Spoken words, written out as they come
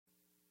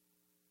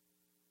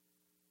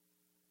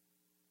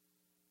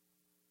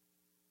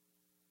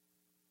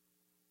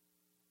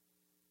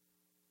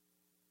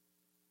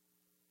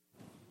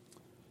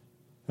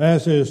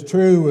As is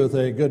true with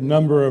a good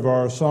number of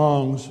our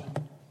songs,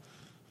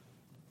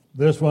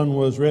 this one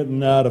was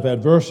written out of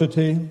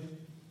adversity.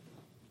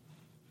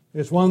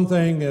 It's one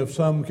thing if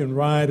some can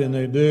write, and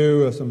they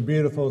do, some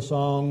beautiful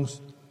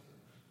songs,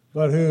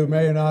 but who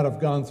may not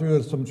have gone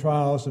through some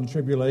trials and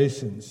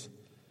tribulations.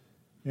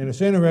 And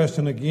it's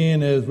interesting,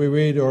 again, as we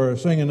read or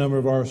sing a number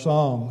of our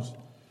songs,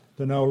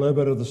 to know a little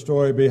bit of the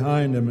story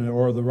behind them,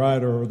 or the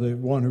writer, or the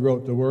one who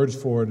wrote the words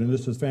for it. And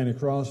this is Fanny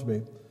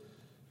Crosby,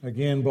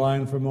 again,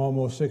 blind from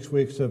almost 6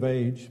 weeks of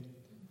age.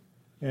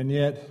 And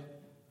yet,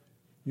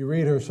 you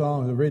read her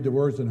songs, read the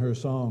words in her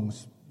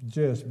songs,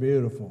 just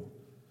beautiful.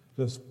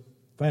 This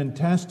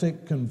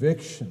fantastic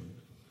conviction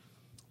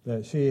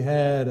that she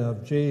had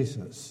of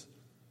Jesus,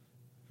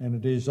 and a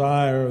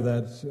desire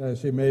that, as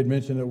she made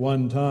mention at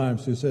one time,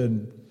 she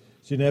said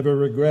she never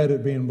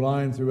regretted being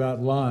blind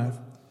throughout life,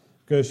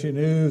 because she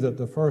knew that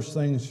the first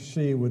things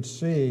she would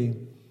see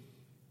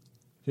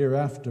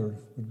hereafter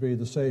would be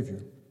the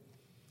Savior.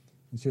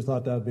 And she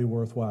thought that would be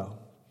worthwhile.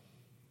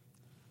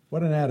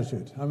 What an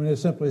attitude. I mean,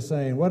 it's simply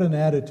saying, what an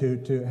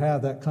attitude to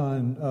have that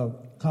kind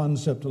of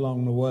concept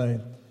along the way.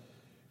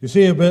 You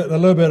see a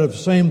little bit of the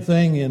same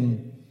thing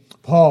in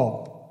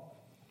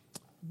Paul.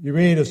 You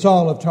read of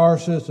Saul of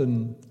Tarsus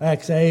in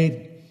Acts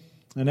 8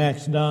 and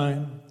Acts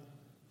 9,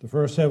 the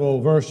first several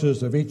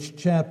verses of each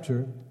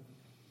chapter,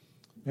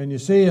 and you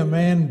see a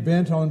man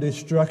bent on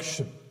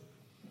destruction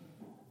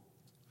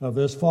of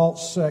this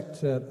false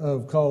sect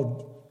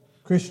called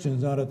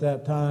Christians, not at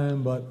that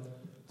time, but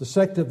the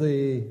sect of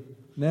the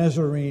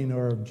Nazarene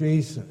or of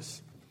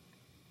Jesus.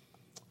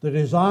 The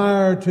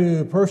desire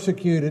to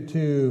persecute it,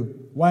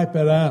 to wipe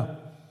it out,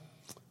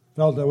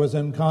 felt it was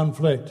in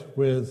conflict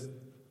with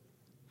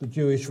the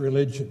Jewish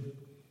religion.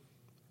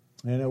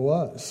 And it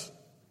was.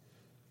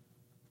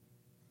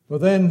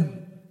 But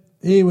then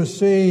he would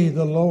see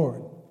the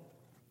Lord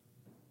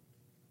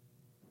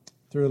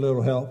through a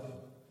little help.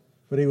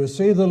 But he would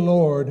see the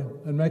Lord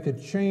and make a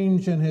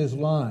change in his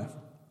life,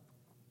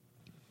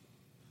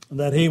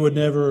 that he would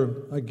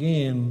never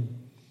again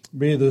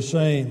be the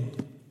same.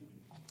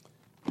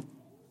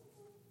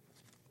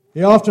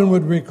 He often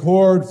would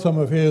record some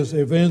of his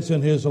events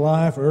in his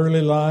life,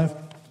 early life,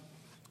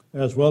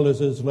 as well as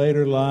his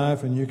later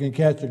life, and you can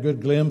catch a good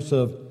glimpse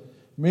of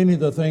many of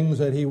the things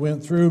that he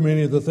went through,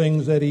 many of the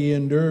things that he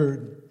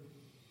endured.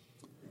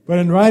 But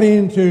in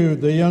writing to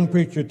the young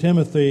preacher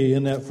Timothy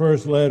in that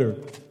first letter,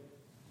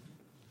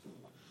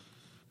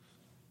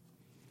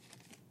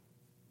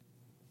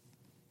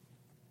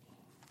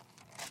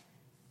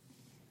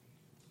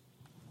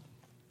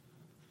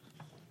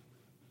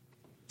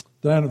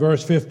 down to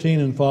verse 15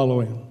 and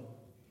following,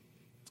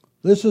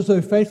 this is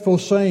a faithful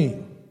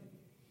saying,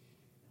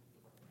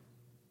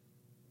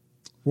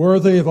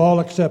 worthy of all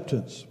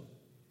acceptance,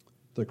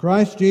 that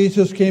Christ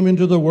Jesus came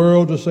into the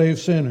world to save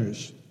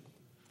sinners,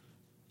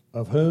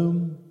 of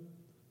whom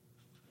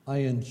I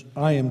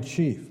am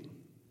chief.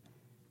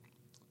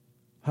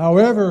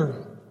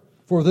 However,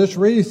 for this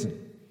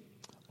reason,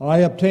 I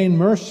obtain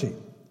mercy,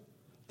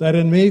 that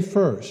in me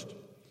first,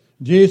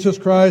 Jesus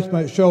Christ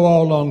might show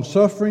all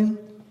long-suffering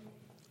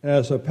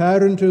as a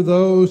pattern to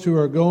those who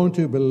are going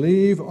to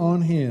believe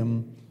on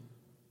him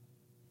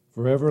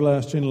for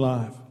everlasting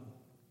life.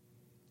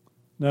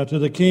 Now to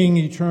the King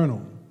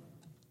eternal,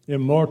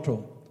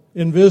 immortal,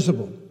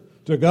 invisible,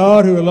 to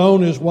God who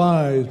alone is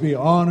wise, be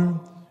honor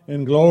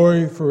and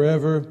glory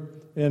forever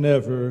and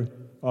ever.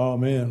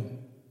 Amen.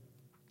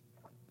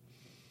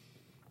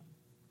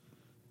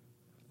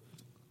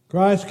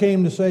 Christ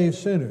came to save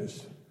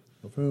sinners,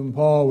 of whom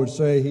Paul would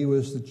say he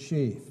was the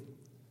chief.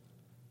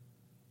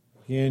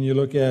 Again, you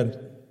look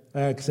at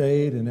Acts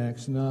 8 and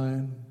Acts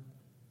 9.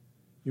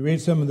 You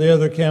read some of the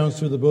other accounts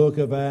through the book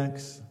of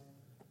Acts.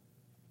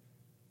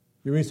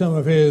 You read some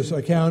of his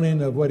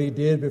accounting of what he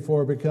did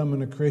before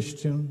becoming a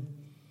Christian.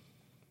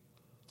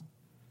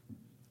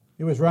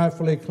 He was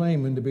rightfully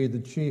claiming to be the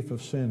chief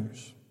of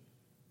sinners.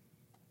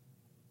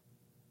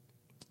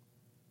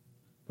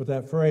 But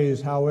that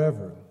phrase,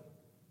 however,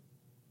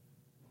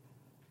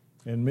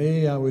 in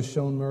me I was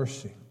shown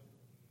mercy,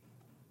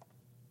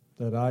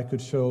 that I could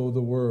show the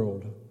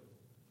world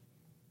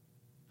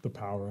the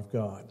power of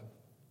God.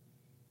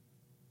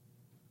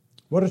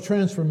 What a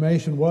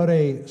transformation, what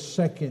a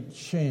second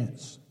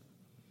chance.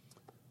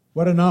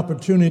 What an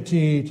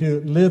opportunity to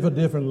live a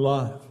different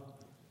life.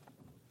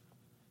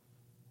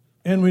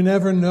 And we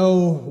never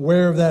know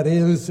where that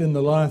is in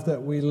the life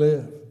that we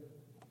live.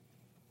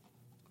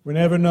 We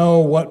never know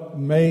what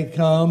may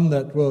come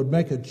that will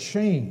make a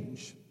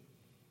change,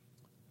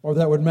 or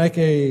that would make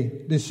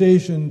a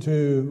decision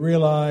to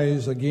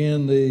realize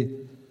again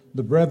the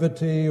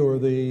brevity or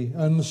the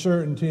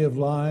uncertainty of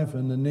life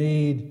and the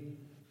need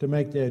to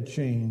make that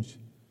change.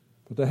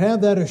 But to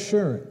have that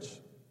assurance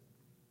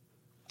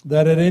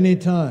that at any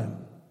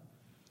time,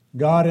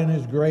 God in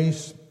his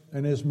grace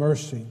and his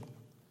mercy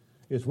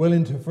is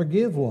willing to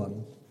forgive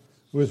one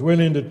who is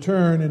willing to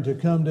turn and to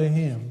come to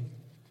him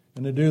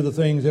and to do the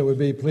things that would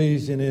be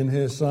pleasing in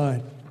his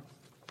sight.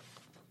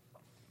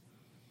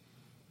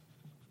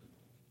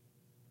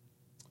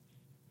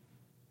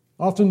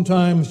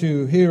 Oftentimes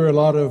you hear a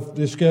lot of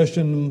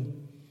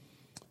discussion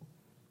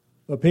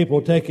of people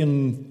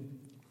taking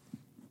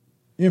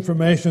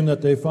information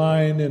that they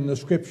find in the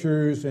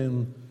Scriptures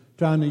and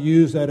trying to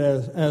use that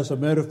as a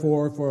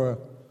metaphor for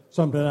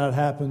something that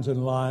happens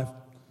in life.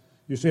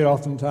 You see it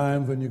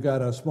oftentimes when you've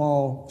got a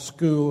small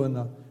school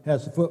and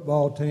has a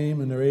football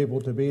team and they're able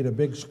to beat a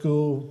big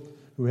school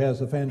who has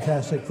a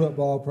fantastic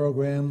football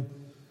program,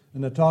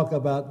 and they talk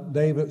about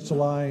David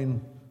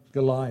slaying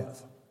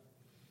Goliath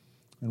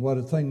and what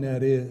a thing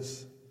that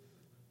is.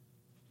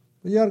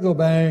 But you ought to go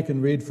back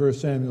and read 1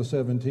 Samuel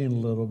 17 a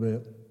little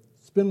bit.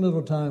 Spend a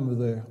little time with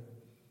there.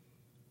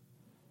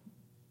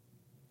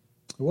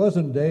 It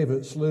wasn't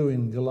David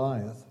slewing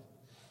Goliath.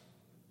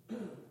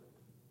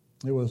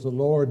 It was the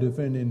Lord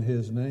defending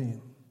his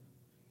name.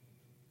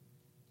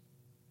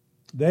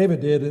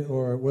 David did it,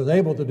 or was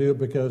able to do it,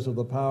 because of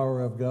the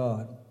power of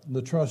God,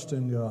 the trust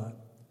in God,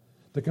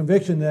 the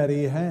conviction that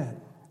he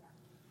had.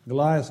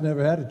 Goliath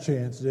never had a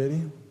chance, did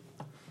he?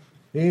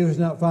 He was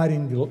not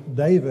fighting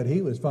David,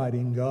 he was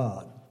fighting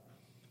God.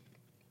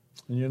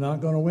 And you're not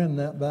going to win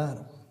that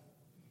battle.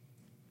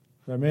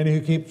 There are many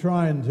who keep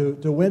trying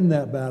to win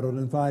that battle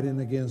and fighting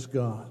against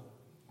God.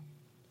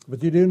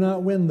 But you do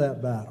not win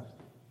that battle.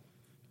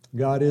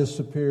 God is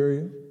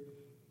superior,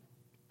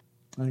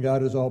 and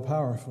God is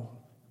all-powerful.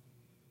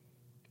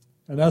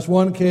 And that's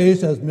one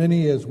case, as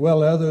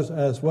well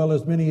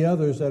as many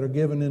others that are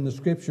given in the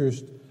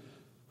Scriptures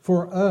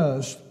for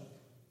us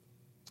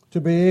to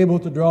be able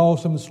to draw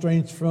some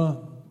strength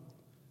from.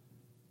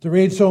 To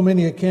read so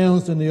many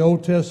accounts in the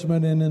Old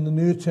Testament and in the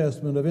New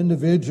Testament of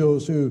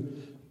individuals who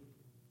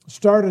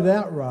started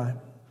out right,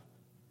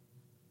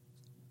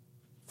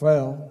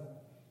 fell,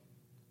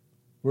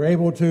 were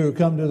able to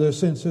come to their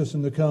senses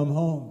and to come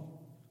home.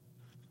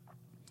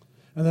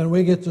 And then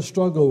we get to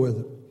struggle with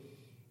it.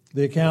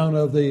 The account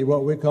of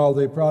what we call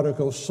the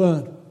prodigal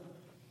son.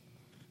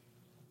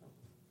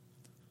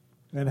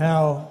 And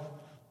how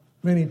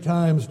many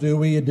times do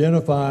we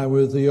identify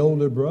with the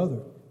older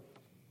brother?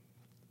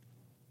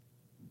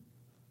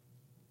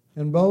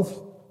 And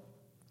both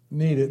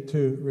needed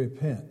to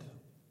repent.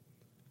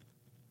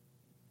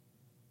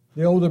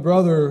 The older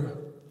brother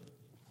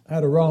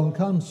had a wrong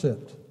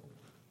concept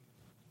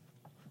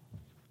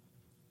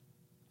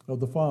of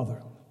the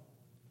Father.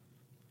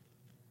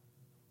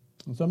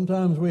 And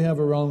sometimes we have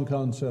a wrong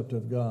concept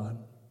of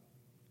God.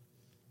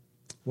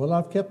 Well,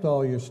 I've kept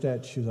all your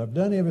statutes. I've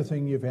done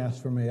everything you've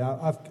asked for me.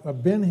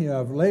 I've been here.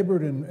 I've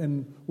labored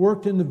and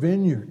worked in the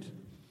vineyard.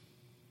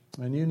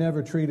 And you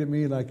never treated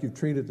me like you've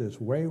treated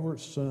this wayward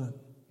son.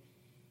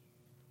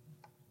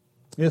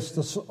 It's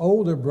the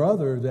older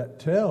brother that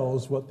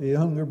tells what the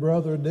younger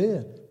brother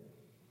did.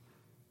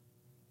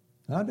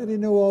 How did he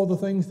know all the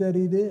things that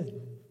he did?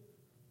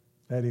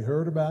 Had he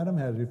heard about him?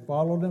 Had he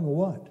followed him, or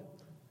what?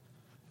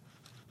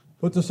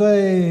 But to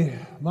say,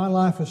 my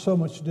life is so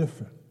much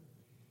different.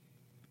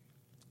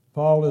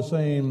 Paul is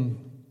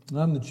saying,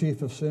 I'm the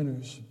chief of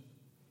sinners.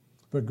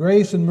 But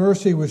grace and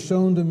mercy was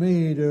shown to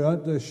me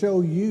to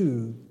show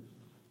you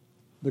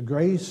the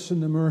grace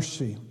and the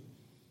mercy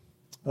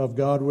of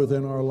God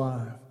within our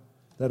life.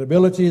 That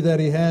ability that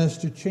he has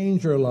to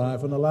change our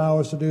life and allow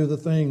us to do the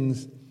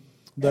things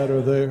that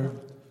are there.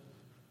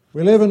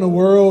 We live in a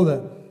world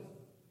that,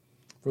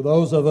 for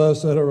those of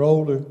us that are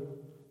older,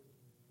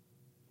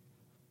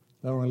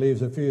 that only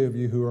leaves a few of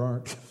you who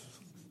aren't.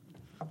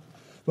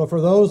 But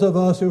for those of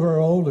us who are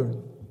older,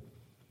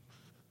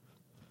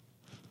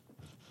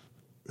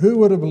 who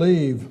would have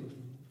believed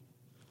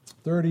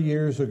 30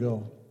 years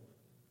ago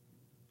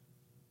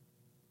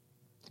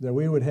that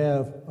we would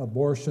have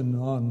abortion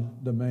on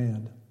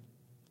demand?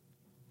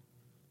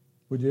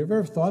 Would you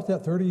ever have thought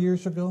that 30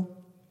 years ago?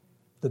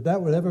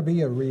 That would ever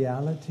be a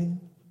reality?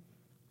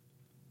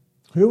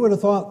 Who would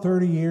have thought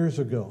 30 years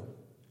ago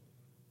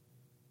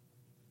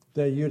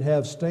that you'd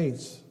have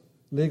states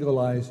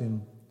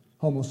legalizing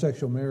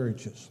homosexual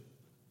marriages?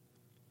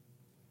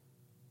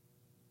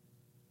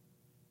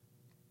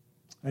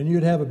 And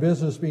you'd have a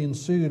business being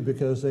sued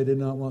because they did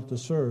not want to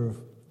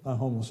serve a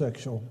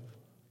homosexual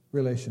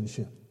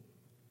relationship.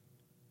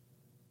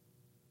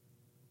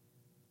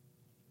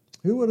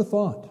 Who would have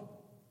thought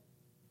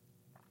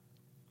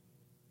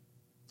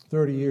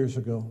 30 years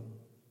ago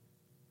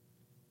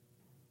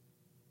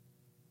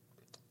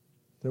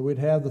that we'd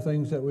have the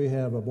things that we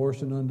have,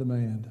 abortion on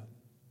demand,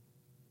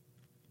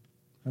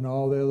 and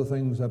all the other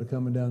things that are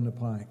coming down the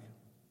pike?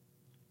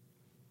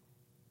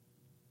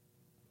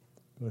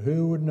 But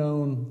who would have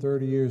known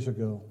 30 years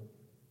ago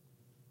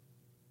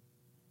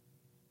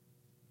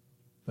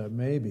that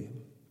maybe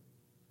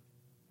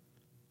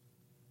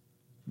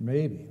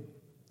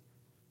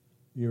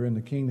you're in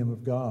the kingdom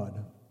of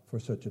God for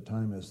such a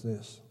time as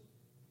this?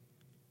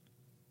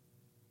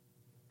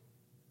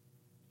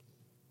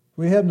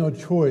 We have no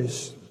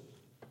choice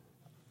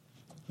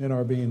in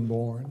our being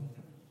born.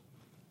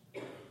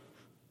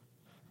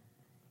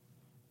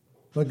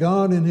 But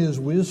God, in His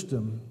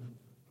wisdom,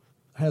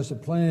 has a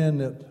plan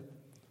that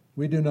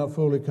we do not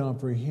fully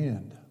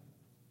comprehend.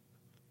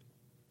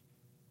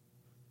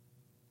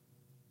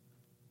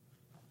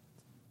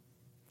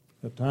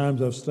 At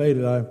times I've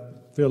stated I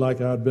feel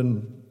like I'd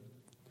been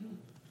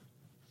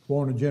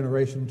born a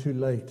generation too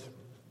late.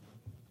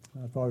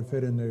 I probably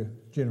fit in the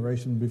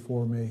generation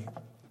before me.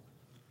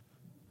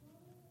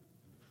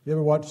 You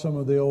ever watch some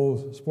of the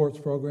old sports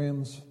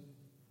programs,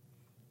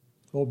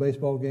 old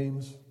baseball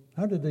games?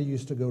 How did they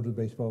used to go to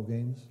baseball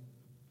games?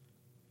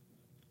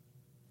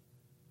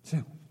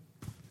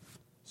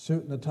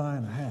 Suit and a tie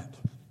and a hat.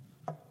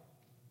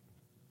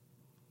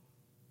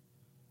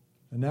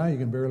 And now you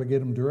can barely get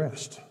them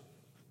dressed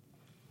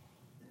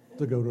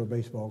to go to a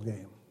baseball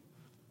game.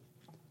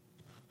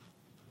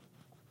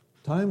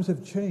 Times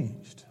have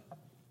changed,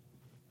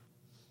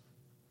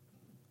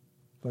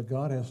 but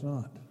God has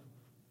not.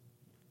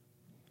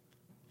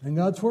 And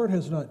God's Word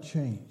has not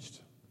changed.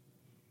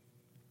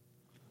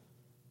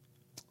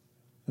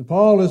 And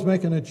Paul is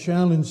making a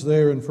challenge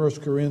there in 1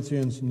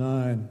 Corinthians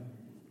 9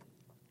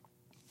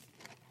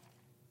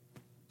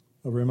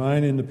 of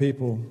reminding the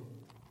people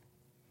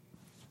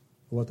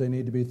what they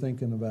need to be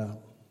thinking about.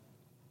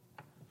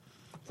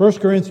 1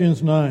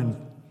 Corinthians 9,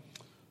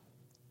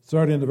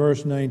 starting in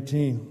verse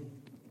 19.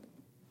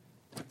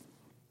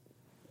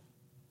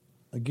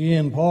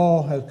 Again,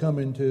 Paul has come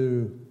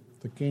into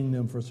the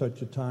kingdom for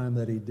such a time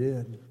that he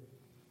did.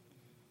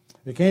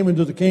 He came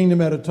into the kingdom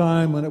at a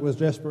time when it was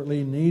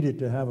desperately needed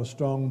to have a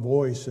strong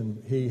voice,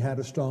 and he had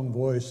a strong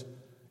voice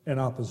in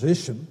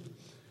opposition,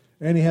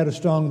 and he had a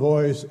strong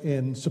voice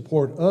in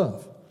support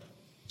of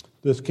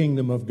this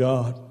kingdom of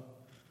God.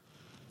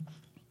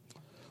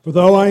 For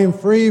though I am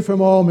free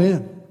from all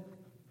men,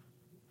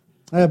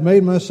 I have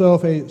made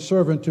myself a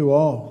servant to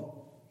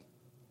all,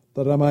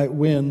 that I might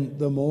win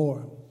the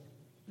more.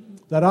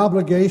 That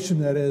obligation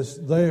that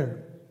is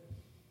there.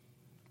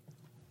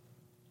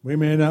 We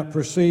may not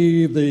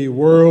perceive the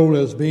world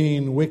as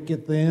being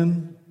wicked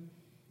then,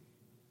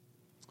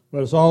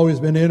 but it's always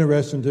been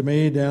interesting to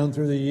me down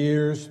through the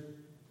years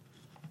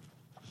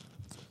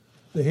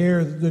to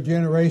hear the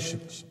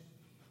generations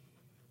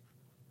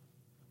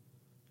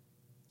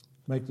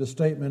make the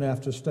statement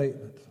after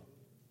statement.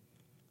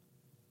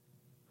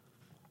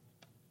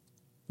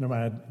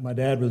 Now, my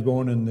dad was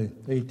born in the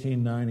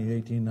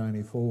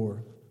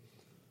 1894.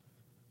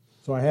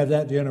 So I had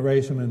that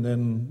generation, and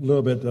then a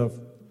little bit of,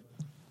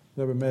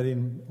 never met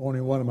only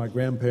one of my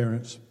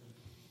grandparents.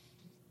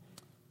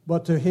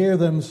 But to hear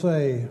them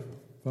say,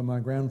 from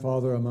my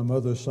grandfather on my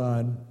mother's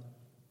side,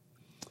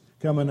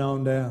 coming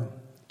on down,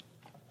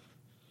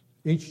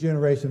 each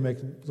generation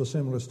makes the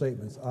similar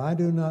statements. I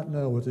do not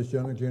know what this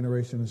younger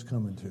generation is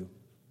coming to.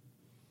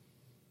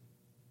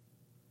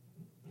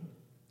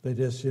 They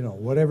just,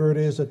 whatever it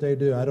is that they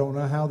do, I don't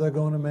know how they're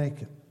going to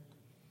make it.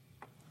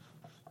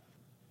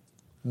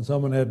 And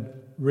someone had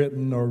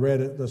written or read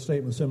it, the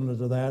statement similar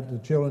to that, the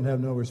children have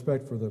no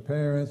respect for their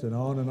parents, and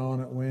on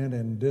it went,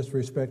 and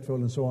disrespectful,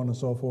 and so on and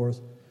so forth,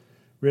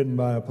 written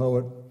by a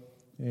poet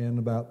in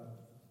about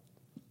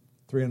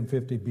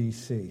 350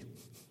 BC.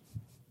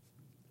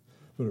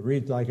 But it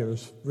reads like it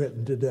was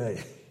written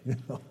today,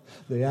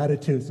 the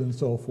attitudes and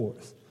so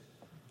forth.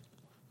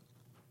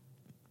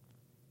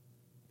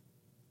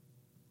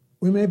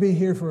 We may be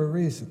here for a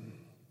reason.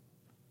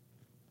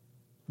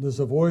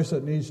 There's a voice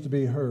that needs to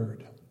be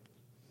heard.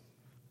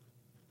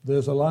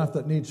 There's a life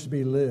that needs to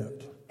be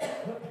lived.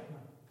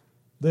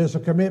 There's a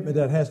commitment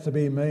that has to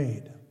be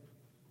made.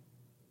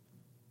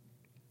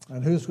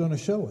 And who's going to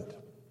show it?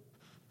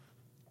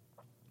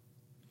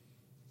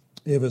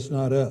 If it's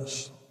not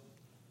us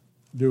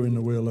doing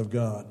the will of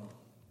God.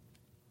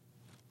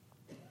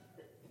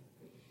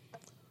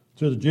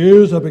 To the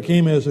Jews I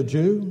became as a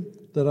Jew,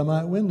 that I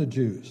might win the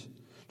Jews.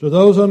 To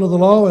those under the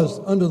law as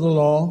under the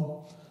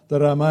law,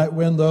 that I might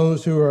win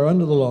those who are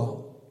under the law.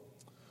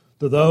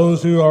 To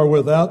those who are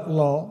without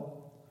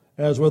law,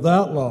 as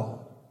without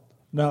law,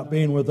 not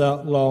being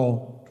without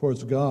law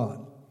towards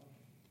God,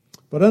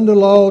 but under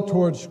law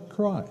towards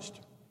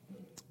Christ,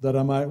 that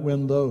I might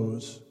win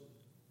those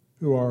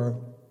who are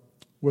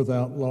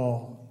without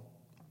law.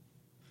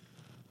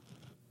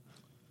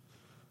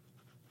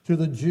 To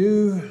the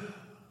Jew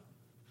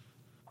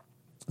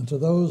and to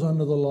those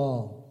under the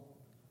law,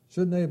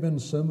 shouldn't they have been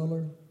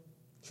similar?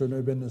 Shouldn't they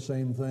have been the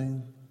same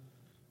thing?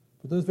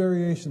 But there's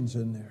variations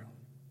in there.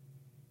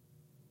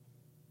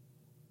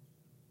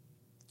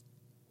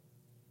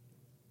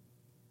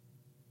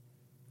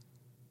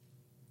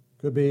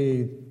 Could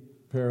be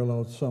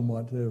paralleled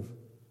somewhat to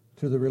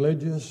the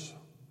religious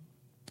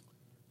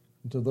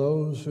and to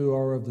those who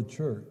are of the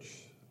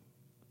church.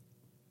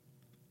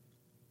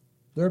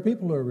 There are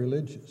people who are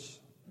religious.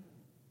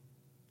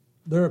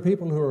 There are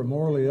people who are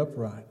morally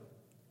upright.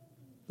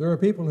 There are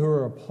people who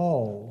are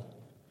appalled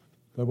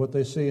by what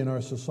they see in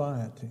our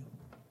society.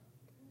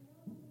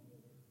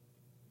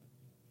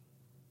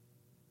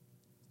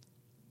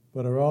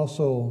 But are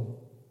also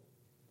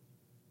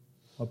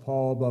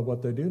appalled by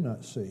what they do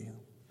not see.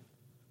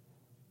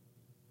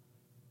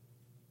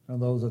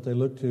 And those that they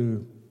look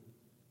to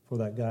for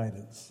that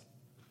guidance.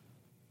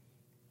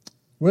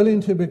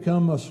 Willing to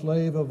become a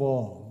slave of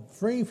all,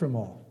 free from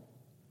all.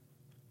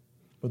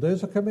 But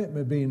there's a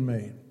commitment being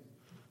made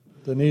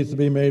that needs to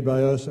be made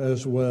by us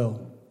as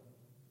well.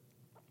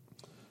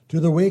 To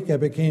the weak I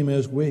became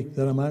as weak,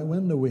 that I might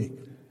win the weak.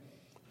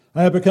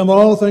 I have become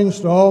all things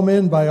to all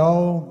men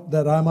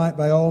that I might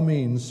by all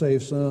means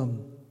save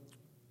some.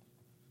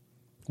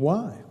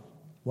 Why?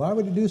 Why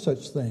would he do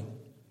such thing?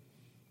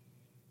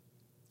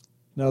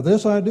 Now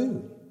this I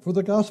do for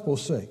the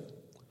gospel's sake,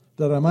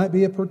 that I might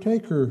be a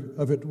partaker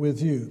of it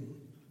with you.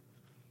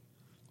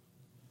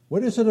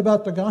 What is it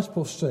about the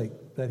gospel's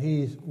sake that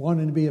he's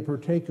wanting to be a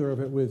partaker of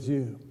it with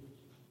you?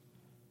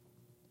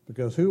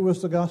 Because who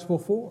was the gospel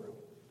for?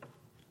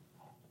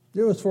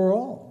 It was for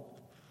all.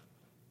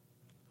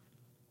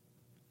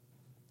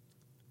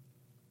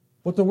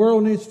 What the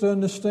world needs to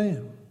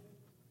understand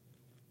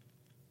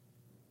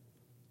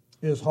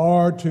is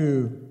hard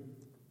to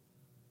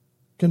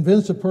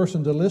convince a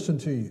person to listen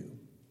to you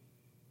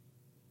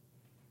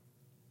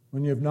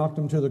when you've knocked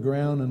them to the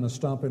ground and are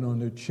stomping on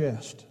their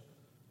chest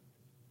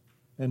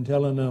and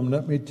telling them,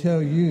 let me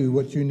tell you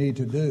what you need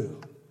to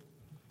do.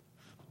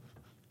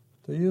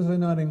 They're usually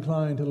not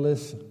inclined to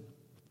listen.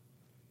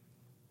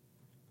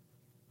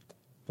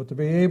 But to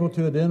be able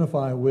to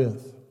identify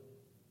with,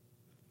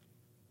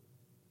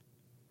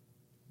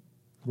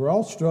 we're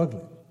all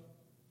struggling.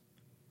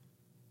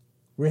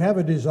 We have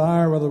a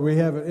desire, whether we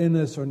have it in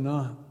us or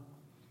not.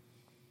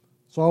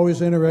 It's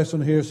always interesting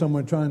to hear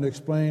someone trying to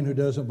explain who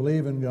doesn't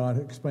believe in God,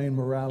 explain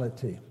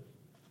morality.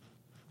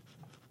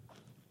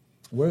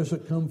 Where does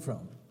it come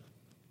from?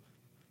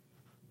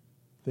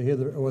 To hear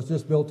was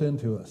this built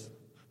into us?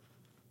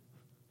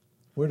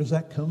 Where does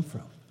that come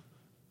from?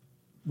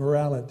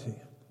 Morality.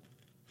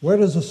 Where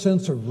does the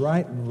sense of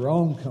right and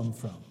wrong come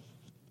from?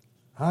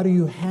 How do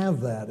you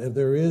have that if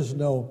there is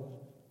no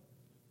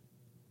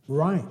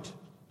right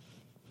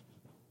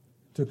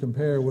to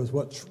compare with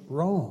what's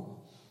wrong?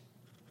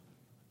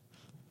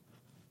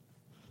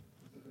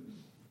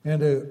 And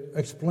to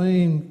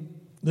explain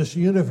this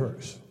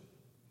universe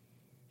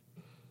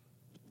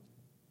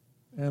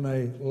in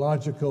a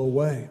logical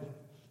way.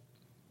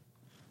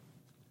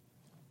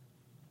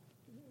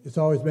 It's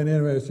always been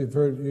interesting.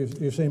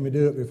 You've seen me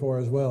do it before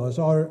as well. It's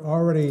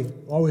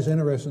always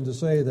interesting to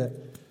say that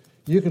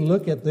you can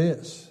look at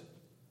this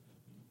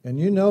and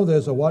you know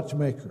there's a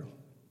watchmaker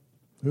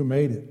who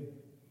made it.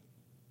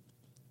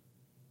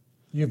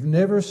 You've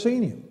never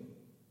seen him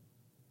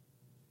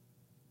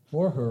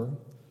or her.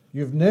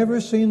 You've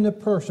never seen the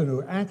person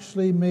who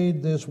actually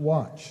made this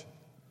watch.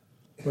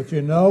 But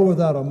you know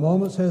without a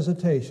moment's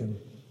hesitation,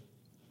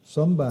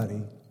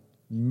 somebody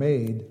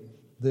made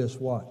this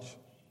watch.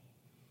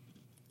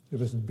 If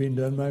it's being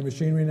done by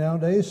machinery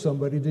nowadays,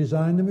 somebody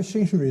designed the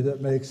machinery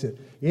that makes it.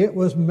 It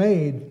was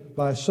made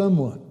by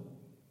someone.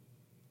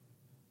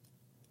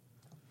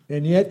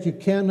 And yet you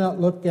cannot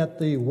look at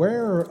the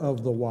wearer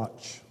of the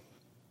watch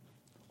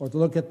or to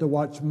look at the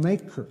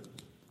watchmaker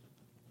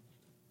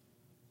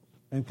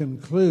and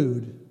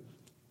conclude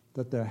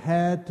that there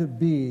had to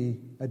be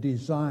a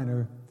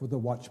designer for the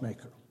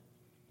watchmaker.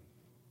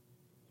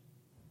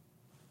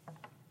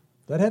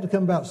 That had to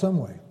come about some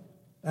way.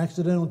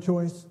 Accidental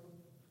choice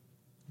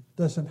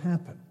doesn't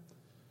happen.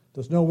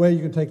 There's no way you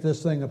can take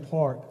this thing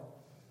apart.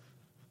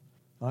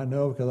 I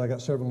know because I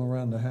got several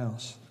around the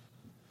house.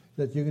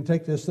 That you can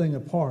take this thing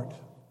apart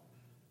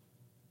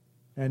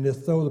and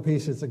just throw the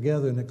pieces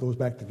together and it goes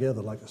back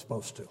together like it's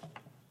supposed to.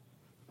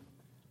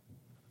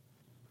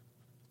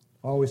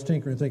 Always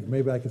tinker and think,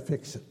 maybe I could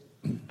fix it.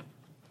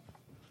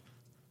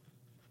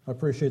 I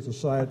appreciate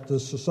the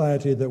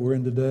society that we're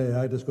in today.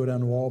 I just go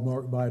down to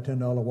Walmart and buy a $10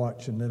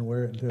 watch and then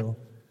wear it until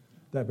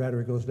that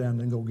battery goes down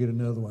and then go get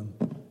another one.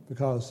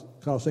 Because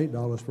it costs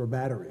 $8 for a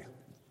battery.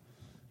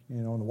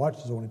 And the watch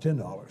is only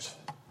 $10.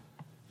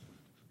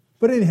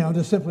 But anyhow, I'm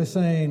just simply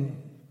saying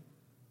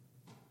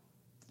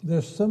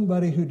there's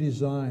somebody who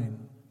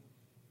designed.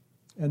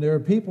 And there are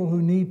people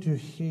who need to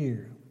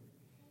hear.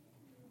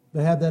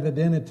 They have that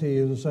identity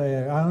to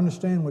say, I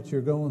understand what you're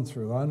going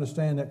through. I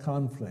understand that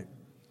conflict.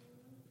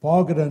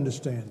 Paul could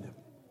understand it.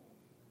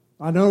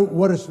 I know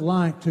what it's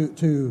like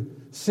to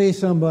see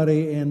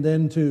somebody and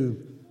then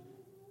to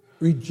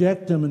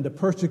reject them and to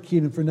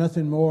persecute them for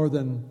nothing more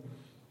than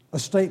a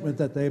statement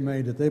that they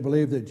made, that they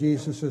believe that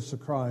Jesus is the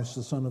Christ,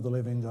 the Son of the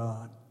living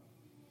God.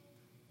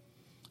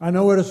 I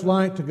know what it's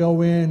like to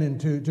go in and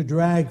to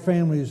drag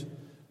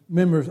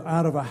members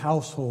out of a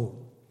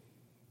household,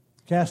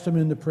 cast them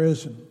into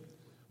prison.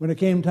 When it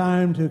came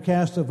time to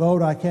cast a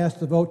vote, I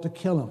cast the vote to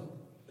kill them.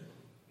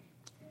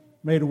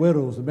 Made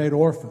widows and made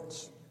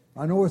orphans.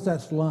 I know what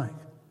that's like.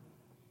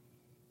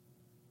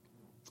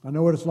 I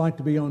know what it's like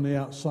to be on the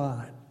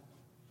outside.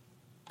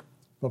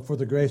 But for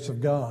the grace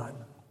of God,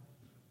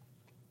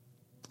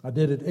 I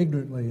did it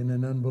ignorantly and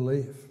in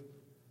unbelief.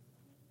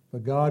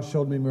 But God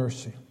showed me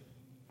mercy.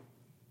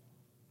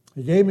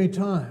 He gave me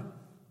time.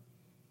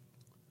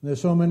 There's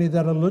so many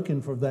that are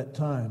looking for that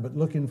time, but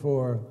looking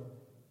for,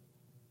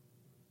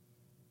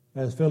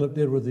 as Philip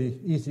did with the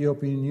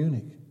Ethiopian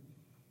eunuch.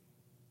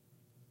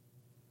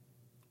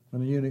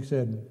 When the eunuch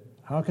said,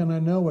 how can I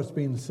know what's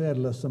being said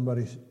unless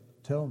somebody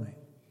tell me?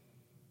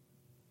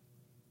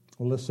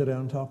 Well, let's sit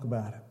down and talk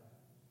about it.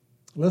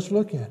 Let's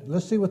look at it.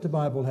 Let's see what the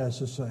Bible has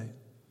to say.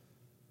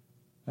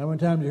 How many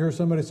times you hear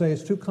somebody say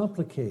it's too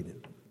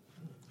complicated?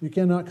 You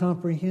cannot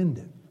comprehend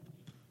it.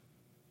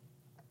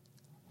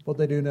 But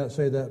they do not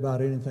say that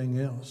about anything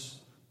else.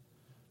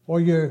 Or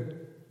you're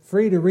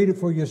free to read it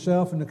for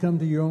yourself and to come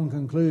to your own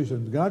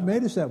conclusions. God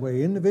made us that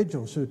way,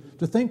 individuals,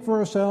 to think for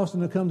ourselves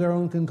and to come to our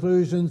own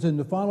conclusions and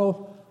to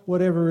follow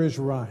whatever is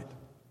right.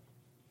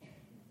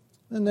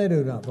 And they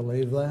do not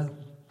believe that.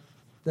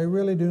 They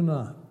really do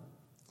not.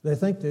 They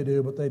think they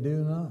do, but they do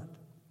not.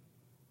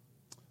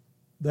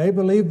 They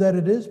believe that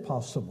it is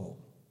possible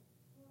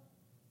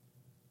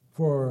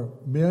for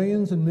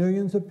millions and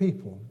millions of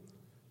people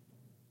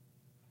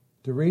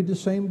to read the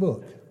same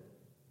book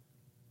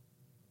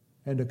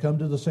and to come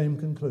to the same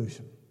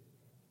conclusion.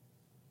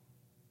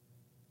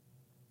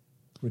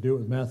 We do it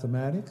with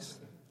mathematics.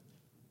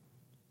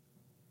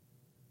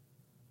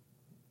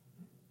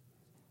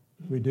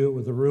 We do it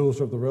with the rules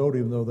of the road,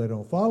 even though they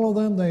don't follow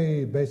them.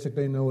 They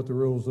basically know what the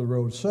rules of the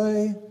road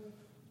say.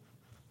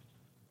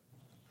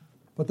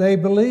 But they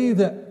believe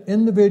that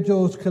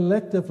individuals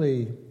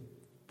collectively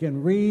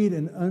can read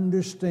and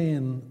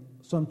understand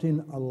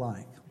something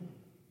alike.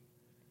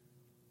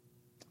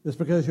 It's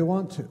because you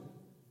want to.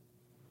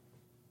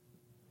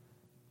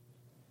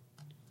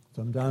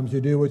 Sometimes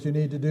you do what you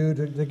need to do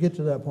to get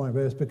to that point,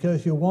 but it's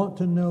because you want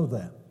to know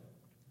that.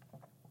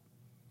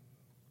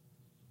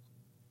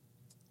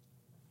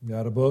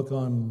 Got a book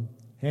on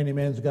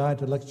Handyman's Guide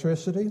to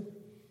Electricity?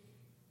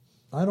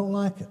 I don't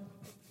like it.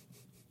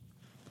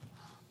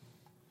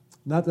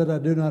 Not that I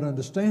do not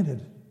understand it.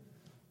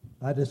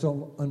 I just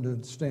don't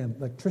understand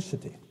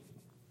electricity.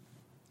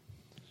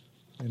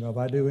 You know, if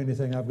I do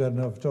anything, I've got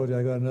enough, I told you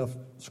I got enough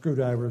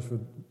screwdrivers for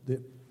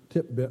the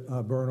tip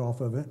burn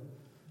off of it.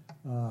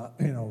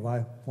 You know, if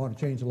I want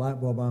to change the light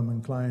bulb, I'm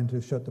inclined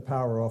to shut the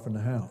power off in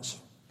the house.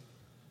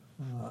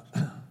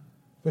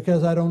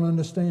 Because I don't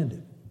understand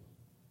it.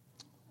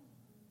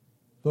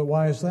 But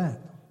why is that?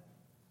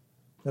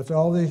 After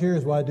all these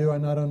years, why do I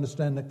not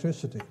understand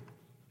electricity?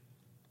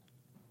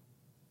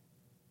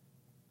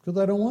 Because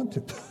I don't want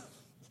to.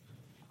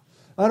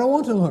 I don't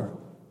want to learn.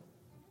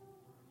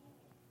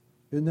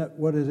 Isn't that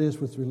what it is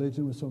with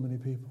religion with so many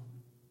people?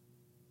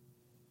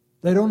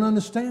 They don't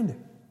understand it.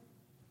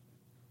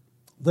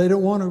 They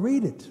don't want to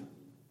read it.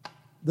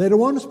 They don't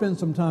want to spend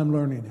some time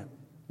learning it.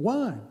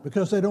 Why?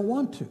 Because they don't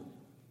want to.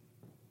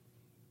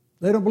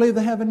 They don't believe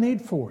they have a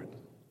need for it.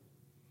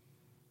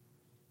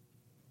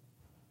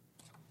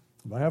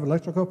 If I have an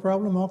electrical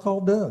problem, I'll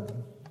call Doug.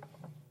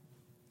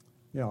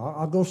 You know,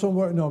 I'll go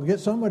somewhere, get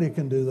somebody who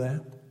can do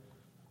that.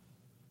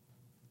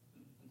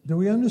 Do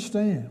we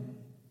understand?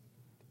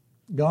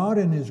 God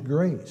in His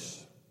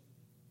grace,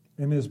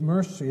 in His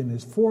mercy, and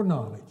His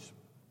foreknowledge,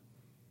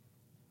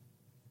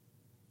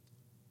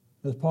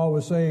 as Paul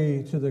would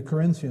say to the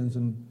Corinthians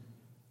in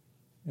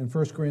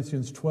 1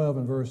 Corinthians 12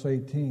 and verse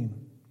 18,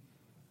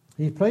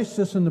 He placed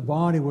us in the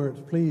body where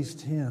it pleased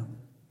Him.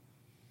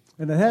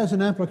 And it has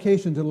an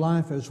application to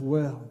life as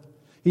well.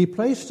 He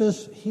placed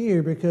us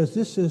here because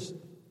this is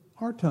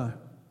our time.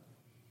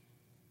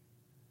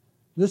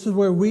 This is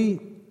where we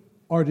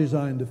are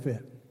designed to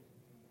fit.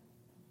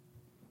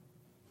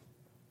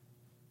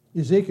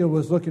 Ezekiel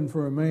was looking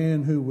for a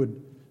man who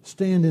would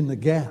stand in the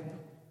gap.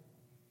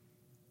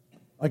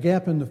 A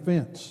gap in the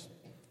fence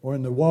or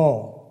in the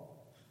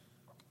wall.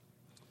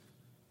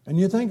 And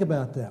you think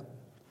about that.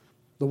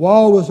 The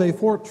wall was a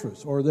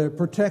fortress or their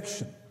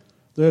protection.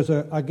 There's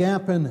a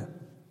gap in it.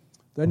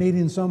 They're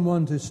needing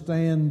someone to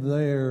stand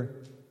there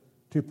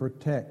to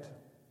protect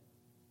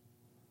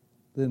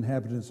the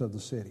inhabitants of the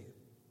city.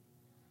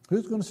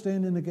 Who's going to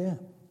stand in the gap?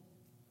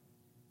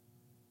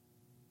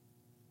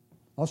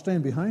 I'll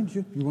stand behind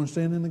you. You want to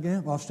stand in the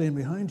gap? I'll stand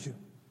behind you.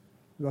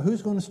 Well,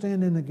 who's going to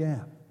stand in the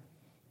gap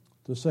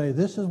to say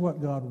this is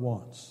what God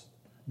wants?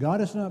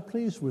 God is not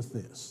pleased with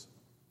this.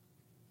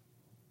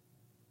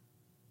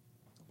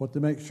 But to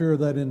make sure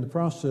that in the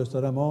process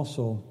that I'm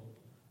also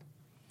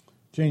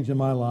changing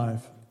my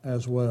life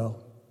as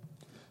well.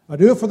 I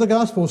do it for the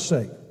gospel's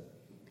sake,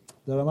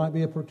 that I might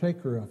be a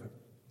partaker of it,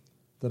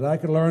 that I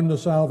can learn the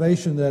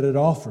salvation that it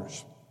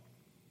offers.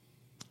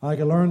 I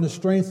can learn the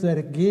strength that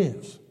it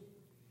gives,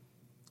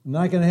 and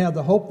I can have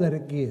the hope that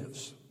it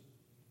gives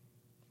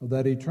of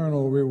that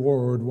eternal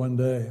reward one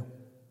day.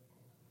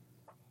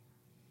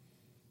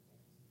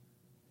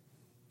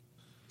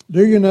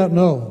 Do you not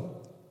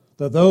know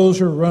that those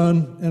who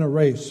run in a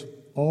race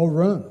all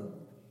run,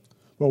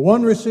 but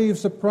one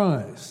receives the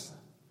prize?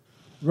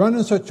 Run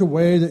in such a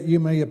way that you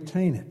may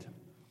obtain it.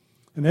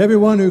 And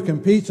everyone who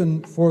competes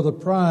for the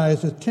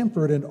prize is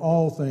temperate in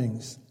all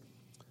things.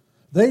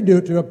 They do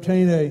it to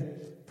obtain a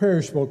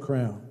perishable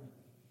crown,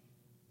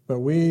 but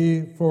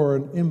we for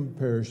an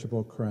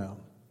imperishable crown.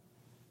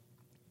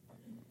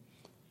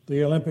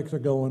 The Olympics are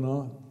going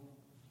on.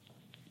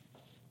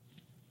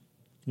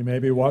 You may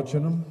be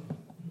watching them,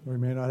 or you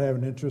may not have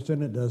an interest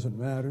in it, doesn't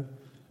matter.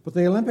 But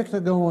the Olympics are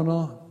going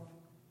on.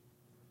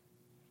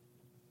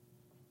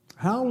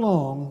 How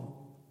long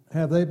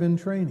have they been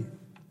training?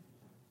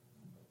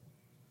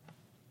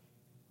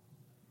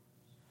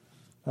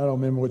 I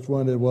don't remember which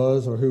one it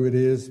was or who it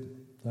is.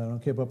 I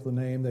don't keep up the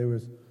name. They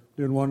was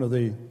doing one of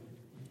the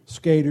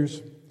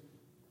skaters,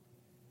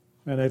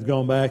 and they'd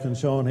gone back and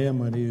shown him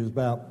when he was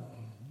about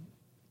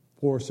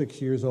 4 or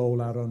 6 years old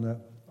out on the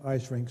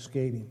ice rink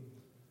skating.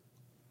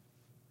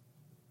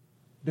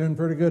 Doing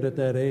pretty good at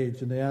that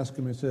age. And they asked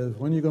him, he says,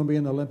 when are you going to be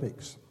in the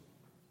Olympics?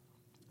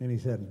 And he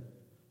said,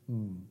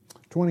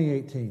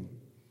 2018.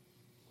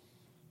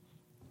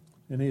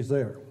 And he's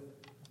there.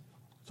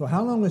 So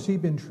how long has he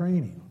been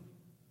training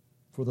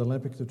for the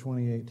Olympics of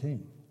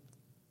 2018?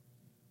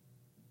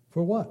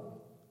 For what?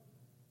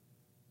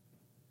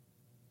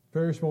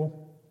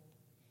 Perishable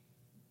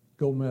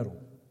gold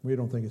medal. We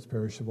don't think it's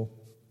perishable,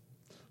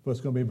 but it's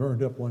going to be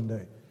burned up one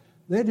day.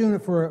 They're doing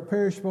it for a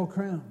perishable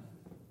crown.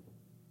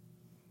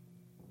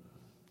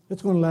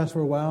 It's going to last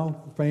for a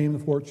while, fame,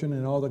 fortune,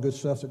 and all the good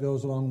stuff that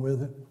goes along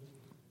with it.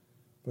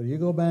 But you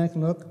go back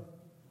and look,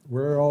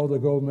 where are all the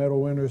gold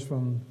medal winners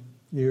from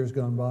years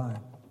gone by?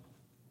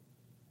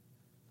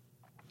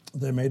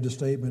 They made the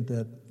statement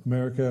that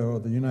America or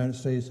the United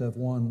States have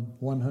won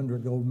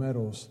 100 gold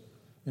medals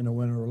in the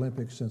Winter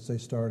Olympics since they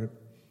started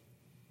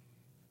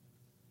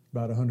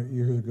about 100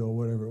 years ago,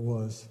 whatever it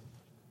was.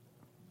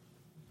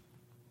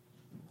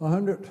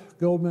 100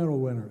 gold medal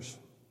winners.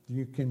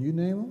 Can you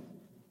name them?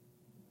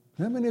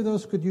 How many of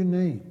those could you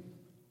name?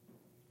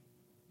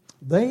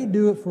 They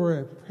do it for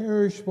a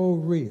perishable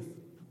wreath.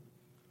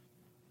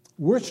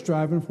 We're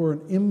striving for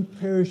an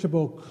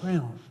imperishable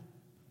crown.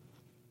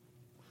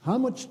 How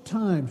much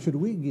time should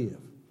we give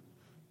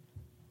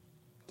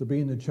to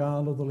being the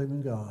child of the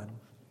living God,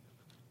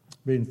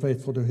 being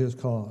faithful to His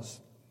cause?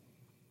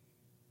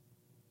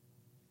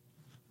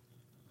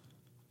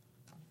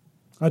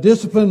 I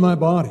discipline my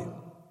body.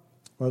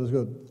 Well, let's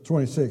go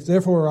 26.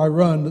 Therefore I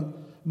run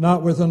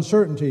not with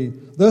uncertainty.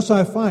 Thus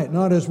I fight,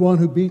 not as one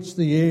who beats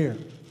the air.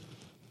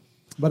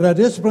 But I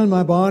discipline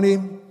my body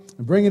and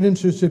bring it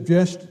into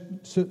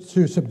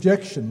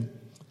subjection,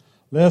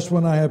 lest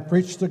when I have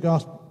preached the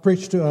gospel,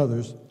 preached to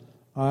others,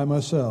 I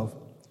myself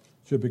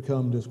should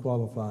become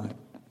disqualified.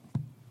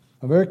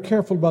 I'm very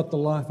careful about the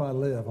life I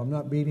live. I'm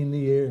not beating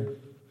the air,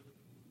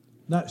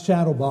 not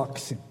shadow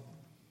boxing.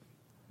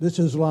 This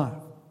is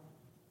life.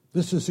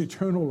 This is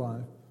eternal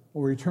life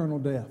or eternal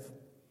death.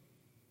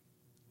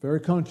 Very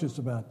conscious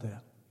about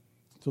that.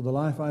 So the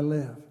life I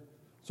live.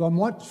 So I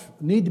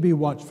need to be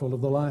watchful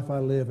of the life I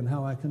live and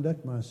how I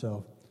conduct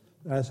myself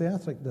as the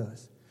athlete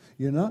does.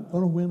 You're not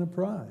going to win a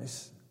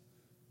prize.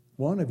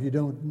 One, if you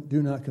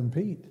do not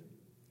compete.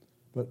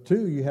 But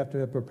two, you have to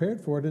have prepared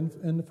for it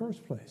in the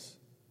first place.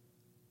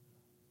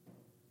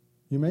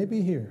 You may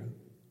be here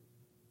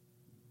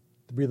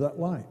to be that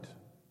light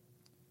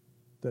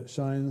that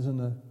shines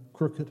in a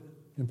crooked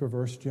and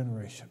perverse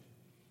generation.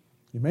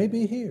 You may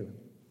be here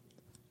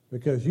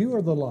because you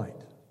are the light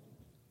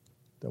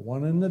that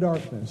one in the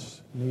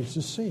darkness needs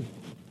to see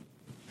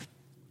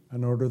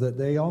in order that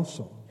they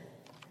also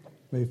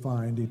may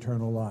find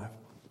eternal life.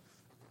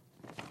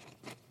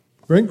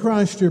 Bring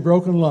Christ to your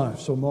broken life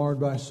so marred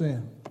by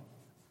sin,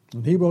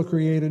 and He will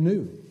create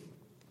anew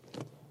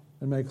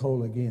and make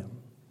whole again.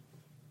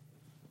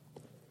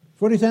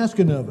 That's what He's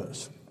asking of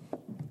us,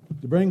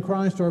 to bring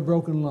Christ to our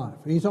broken life.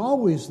 He's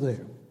always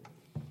there,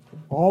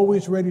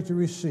 always ready to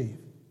receive,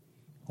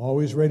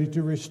 always ready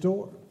to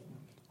restore,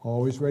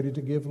 always ready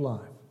to give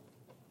life.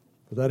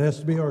 But that has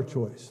to be our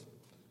choice.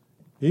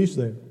 He's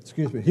there,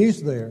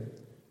 He's there,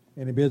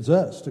 and He bids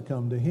us to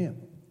come to Him.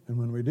 And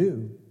when we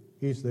do,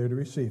 He's there to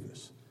receive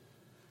us.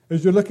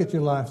 As you look at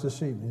your life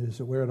this evening, is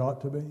it where it ought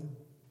to be?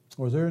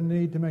 Or is there a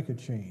need to make a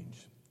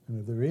change?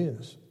 And if there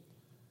is,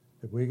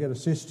 if we could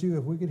assist you,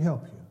 if we could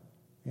help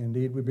you,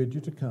 indeed we bid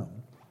you to come,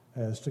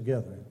 as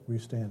together we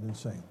stand and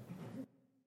sing.